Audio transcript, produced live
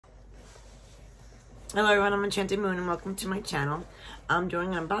Hello everyone, I'm Enchanted Moon and welcome to my channel. I'm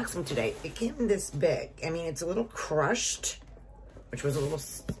doing an unboxing today. It came this big. I mean, it's a little crushed, which was a little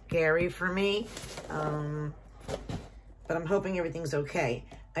scary for me. But I'm hoping everything's okay.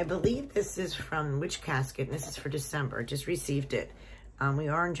 I believe this is from Casket, and this is for December. Just received it. We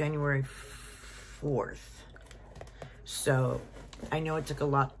are on January 4th. So I know it took a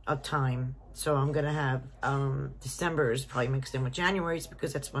lot of time. So I'm gonna have December's probably mixed in with January's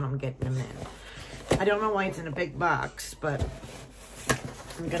because that's when I'm getting them in. I don't know why it's in a big box, but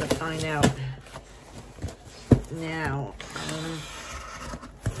I'm gonna find out now.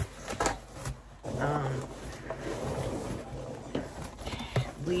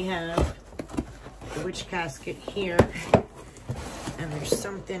 We have the witch casket here, and there's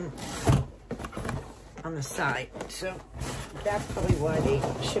something on the side. So that's probably why they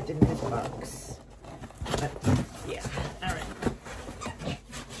shipped it in this box. But yeah, all right.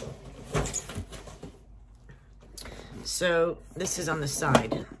 So this is on the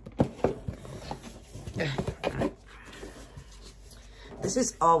side. Right. This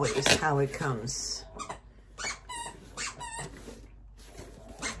is always how it comes.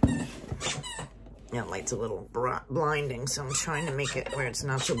 Yeah, light's a little blinding, so I'm trying to make it where it's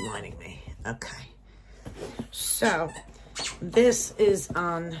not so blinding me. Okay. So this is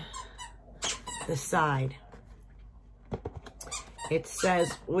on the side. It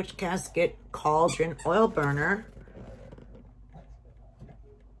says Witch Casket Cauldron Oil Burner.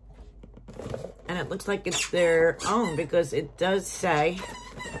 And it looks like it's their own because it does say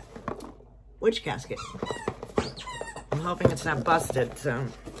Witch Casket. I'm hoping it's not busted, so.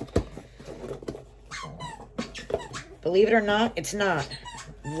 Believe it or not, it's not.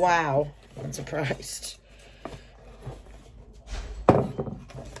 Wow, I'm surprised.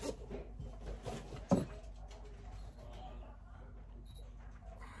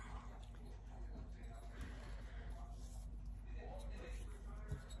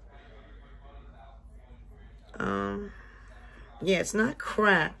 Yeah, it's not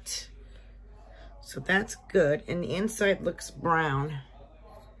cracked, so that's good. And the inside looks brown,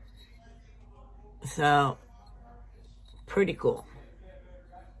 so pretty cool.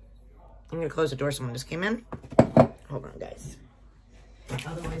 I'm gonna close the door. Someone just came in. Hold on, guys.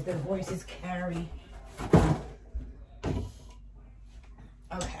 Otherwise, their voices carry.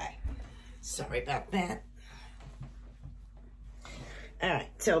 Okay, sorry about that. All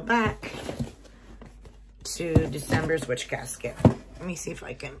right, so back to December's Witch Casket. Let me see if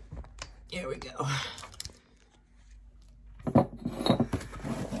I can, here we go.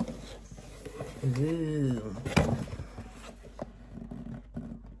 Ooh.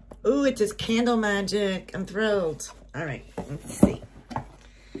 Ooh, it says Candle Magic. I'm thrilled. All right, let's see.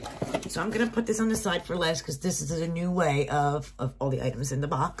 So I'm gonna put this on the side for last because this is a new way of all the items in the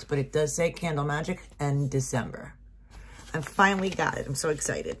box, but it does say Candle Magic and December. I finally got it. I'm so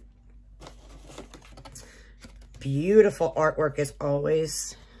excited. Beautiful artwork as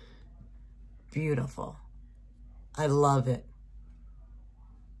always. Beautiful. I love it.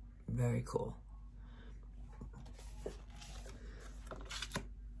 Very cool.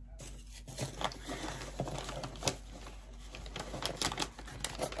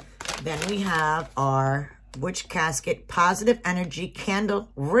 Then we have our Witch Casket Positive Energy Candle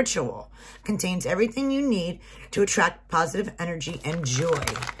Ritual. Contains everything you need to attract positive energy and joy.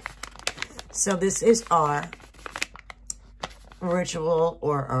 So this is our ritual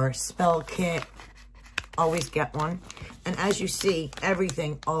or our spell kit. Always get one. And as you see,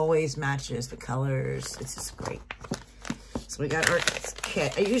 everything always matches the colors. It's just great. So we got our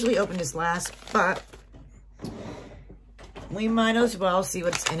kit. I usually open this last, but we might as well see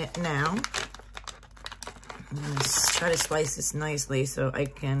what's in it now. Let's try to slice this nicely so I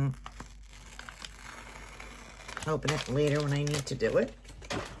can open it later when I need to do it.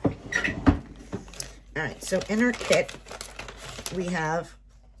 All right, so in our kit, we have,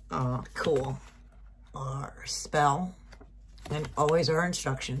 cool, our spell, and always our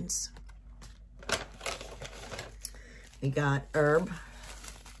instructions. We got herb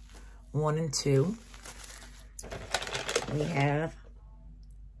 1 and 2. We have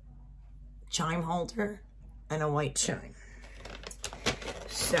chime holder and a white chime.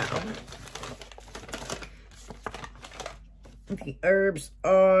 So, the herbs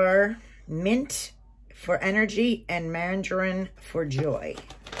are mint for energy and mandarin for joy.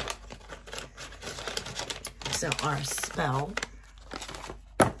 So our spell.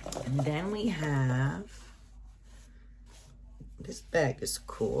 And then we have, this bag is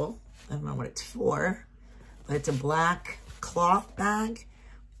cool. I don't know what it's for, but it's a black cloth bag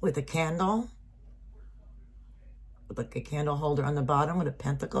with a candle, with like a candle holder on the bottom with a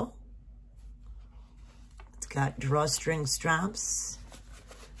pentacle. got drawstring straps.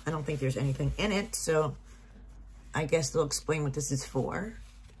 I don't think there's anything in it, so I guess they'll explain what this is for.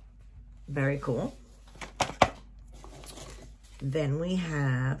 Very cool. Then we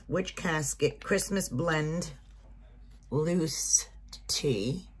have Witch Casket Christmas Blend Loose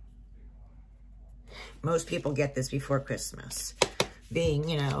Tea. Most people get this before Christmas. Being,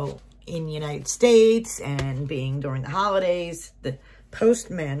 you know, in the United States and being during the holidays, the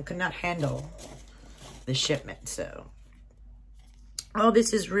postman could not handle the shipment, so. Oh,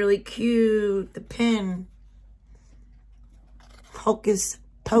 this is really cute. The pin. Hocus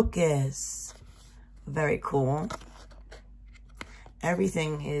Pocus. Very cool.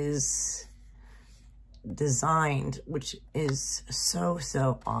 Everything is designed, which is so,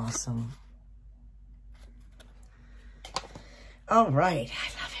 so awesome. All right,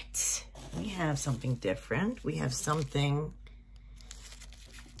 I love it. We have something different. We have something,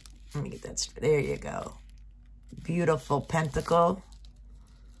 let me get that straight. There you go. Beautiful pentacle.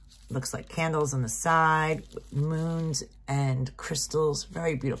 Looks like candles on the side with moons and crystals.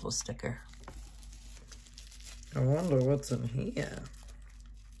 Very beautiful sticker. I wonder what's in here.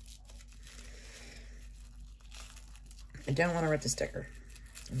 I don't want to read the sticker.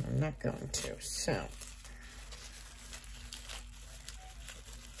 And I'm not going to, so.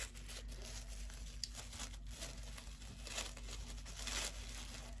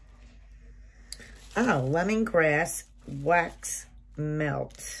 Oh, Lemongrass Wax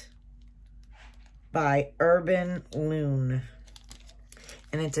Melt by Urban Loon.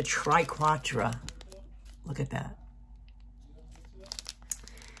 And it's a triquatra. Look at that.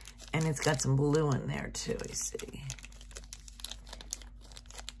 And it's got some blue in there too, I see.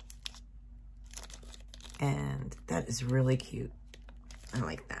 And that is really cute. I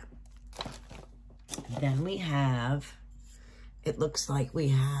like that. Then we have, it looks like we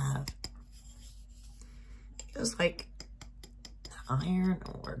have, it was like iron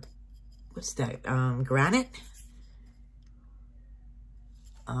or what's that? Granite?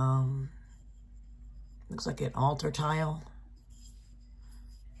 Looks like an altar tile.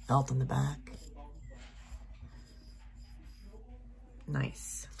 Belt in the back.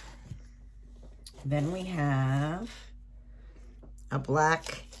 Nice. Then we have a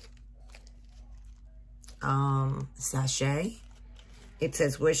black sachet. It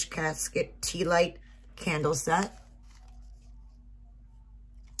says Wish Casket Tea Light Candle Set.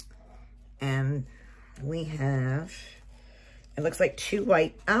 And we have, it looks like two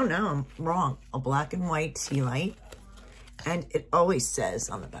white, oh no, I'm wrong. A black and white tea light. And it always says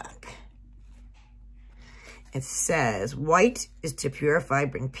on the back, it says, white is to purify,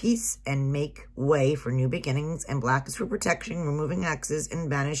 bring peace, and make way for new beginnings. And black is for protection, removing X's, and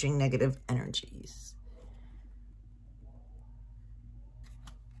banishing negative energies.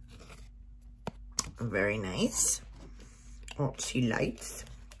 Very nice. Oh, tea lights.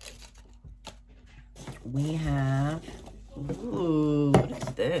 We have, ooh, what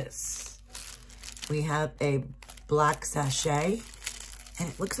is this? We have a black sachet, and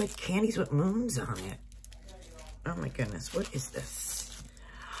it looks like candies with moons on it. Oh my goodness, what is this?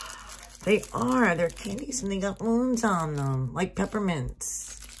 They are, they're candies and they got moons on them, like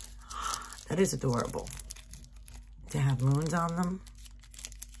peppermints. That is adorable. To have moons on them.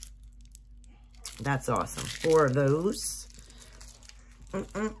 That's awesome. 4 of those.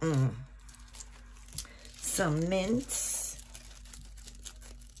 Some mints.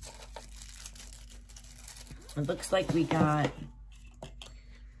 It looks like we got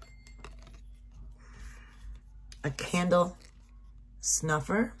a candle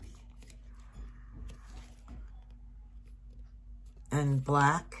snuffer and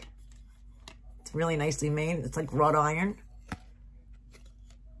black. It's really nicely made. It's like wrought iron.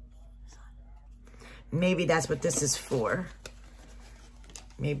 Maybe that's what this is for.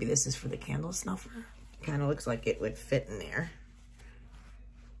 Maybe this is for the candle snuffer. Kind of looks like it would fit in there.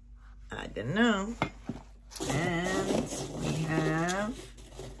 I didn't know. And we have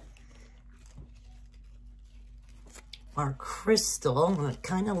our crystal. It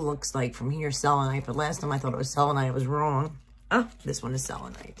kind of looks like from here selenite, but last time I thought it was selenite. I was wrong. Oh, this one is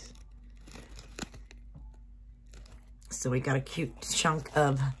selenite. So we got a cute chunk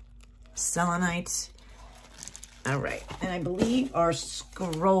of selenite. All right, and I believe our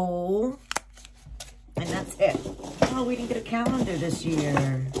scroll, and that's it. Oh, we didn't get a calendar this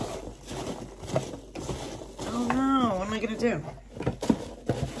year. Oh no, what am I gonna do?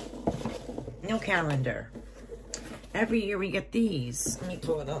 No calendar. Every year we get these. Let me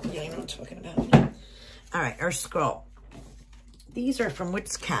pull it up. Yeah, you know what I'm talking about. All right, our scroll. These are from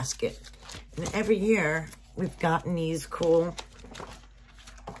Witch Casket. And every year we've gotten these cool.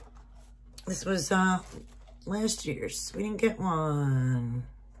 This was last year's. We didn't get one.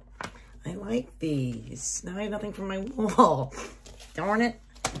 I like these. Now I have nothing for my wall. Darn it.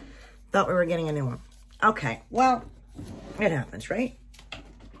 Thought we were getting a new one. Okay, well, it happens, right?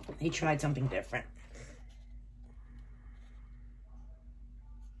 He tried something different.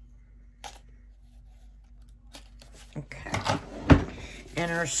 Okay.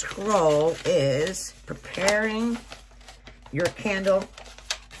 And our scroll is preparing your candle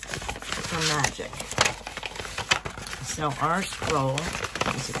for Magick. So our scroll,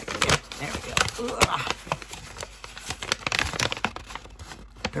 let me see if I can get it. There we go. Ugh.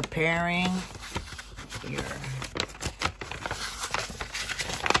 Preparing your,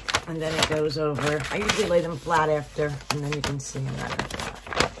 and then it goes over. I usually lay them flat after, and then you can see them better.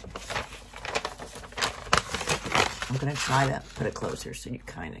 I'm gonna try to put it closer so you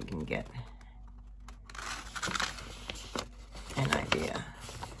kind of can get an idea.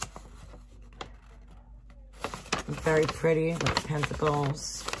 Very pretty with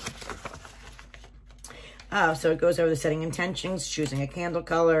pentacles. Oh, so it goes over the setting intentions, choosing a candle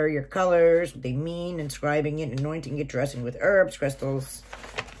color, your colors, what they mean, inscribing it, anointing it, dressing with herbs, crystals,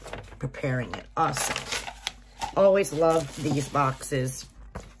 preparing it. Awesome. Always love these boxes.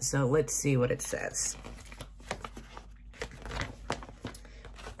 So let's see what it says.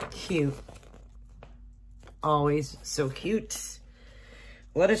 Cute. Always so cute.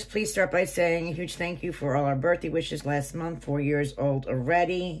 Let us please start by saying a huge thank you for all our birthday wishes last month. 4 years old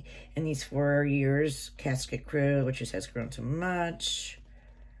already. In these 4 years, Casket crew, which has grown so much.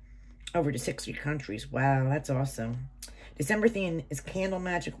 Over to 60 countries. Wow, that's awesome. December theme is Candle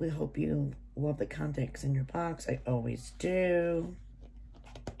Magic. We hope you love the contents in your box. I always do.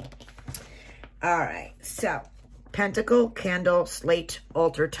 All right, so Pentacle, Candle, Slate,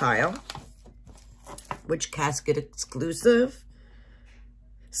 Altar Tile, which Casket exclusive.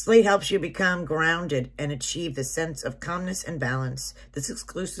 Slate helps you become grounded and achieve the sense of calmness and balance. This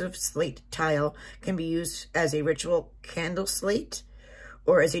exclusive slate tile can be used as a ritual candle slate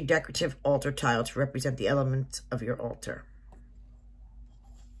or as a decorative altar tile to represent the elements of your altar.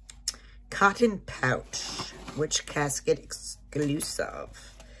 Cotton pouch, which Casket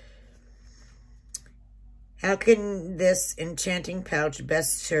exclusive. How can this enchanting pouch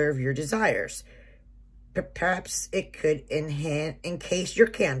best serve your desires? Perhaps it could encase your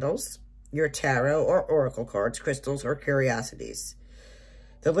candles, your tarot or oracle cards, crystals, or curiosities.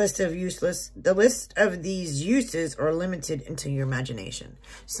 The list of these uses are limited into your imagination.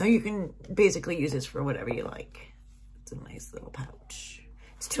 So you can basically use this for whatever you like. It's a nice little pouch.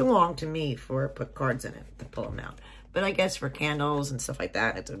 It's too long to me for put cards in it to pull them out. But I guess for candles and stuff like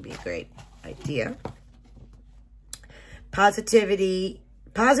that, it would be a great idea.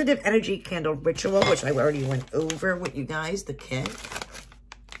 Positive energy candle ritual, which I already went over with you guys, the kit.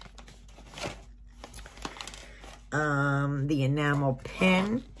 The enamel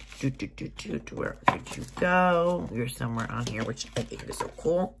pin. Where did you go? You're somewhere on here, which I think is so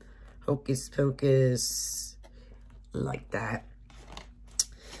cool. Hocus pocus. Like that.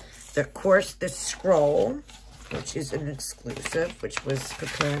 Of course, the scroll, which is an exclusive, which was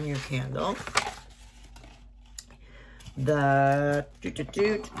preparing your candle. The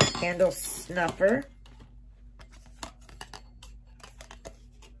candle snuffer.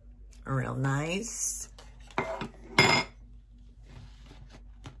 Real nice.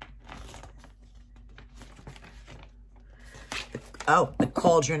 Oh, the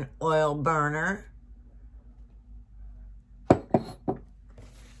cauldron oil burner.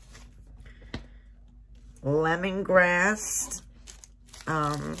 Lemongrass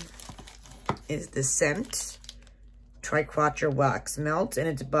is the scent. Triquatra wax melt, and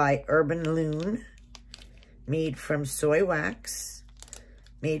it's by Urban Loon. Made from soy wax.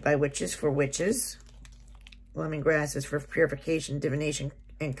 Made by witches for witches. Lemongrass is for purification, divination,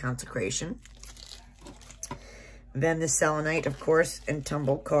 and consecration. Then the selenite, of course, and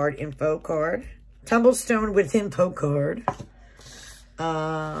tumble card, info card. Tumblestone with info card.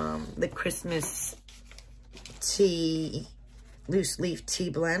 The Christmas tea, loose leaf tea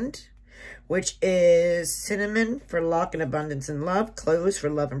blend, which is cinnamon for luck and abundance and love, cloves for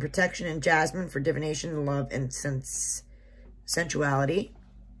love and protection, and jasmine for divination, love, and sensuality.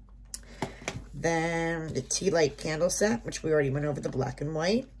 Then the tea light candle set, which we already went over, the black and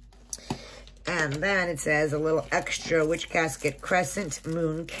white. And then it says a little extra Witch Casket Crescent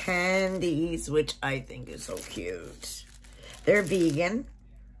Moon Candies, which I think is so cute. They're vegan,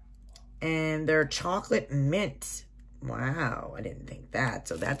 and they're chocolate mint. Wow, I didn't think that.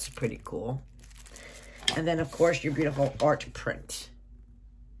 So that's pretty cool. And then, of course, your beautiful art print.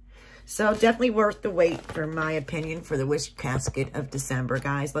 So definitely worth the wait, for my opinion, for the Wish Casket of December,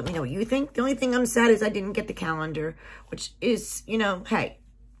 guys. Let me know what you think. The only thing I'm sad is I didn't get the calendar, which is, you know, hey,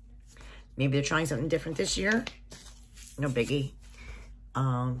 maybe they're trying something different this year. No biggie.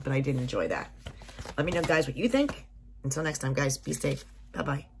 But I did enjoy that. Let me know, guys, what you think. Until next time, guys, be safe.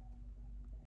 Bye-bye.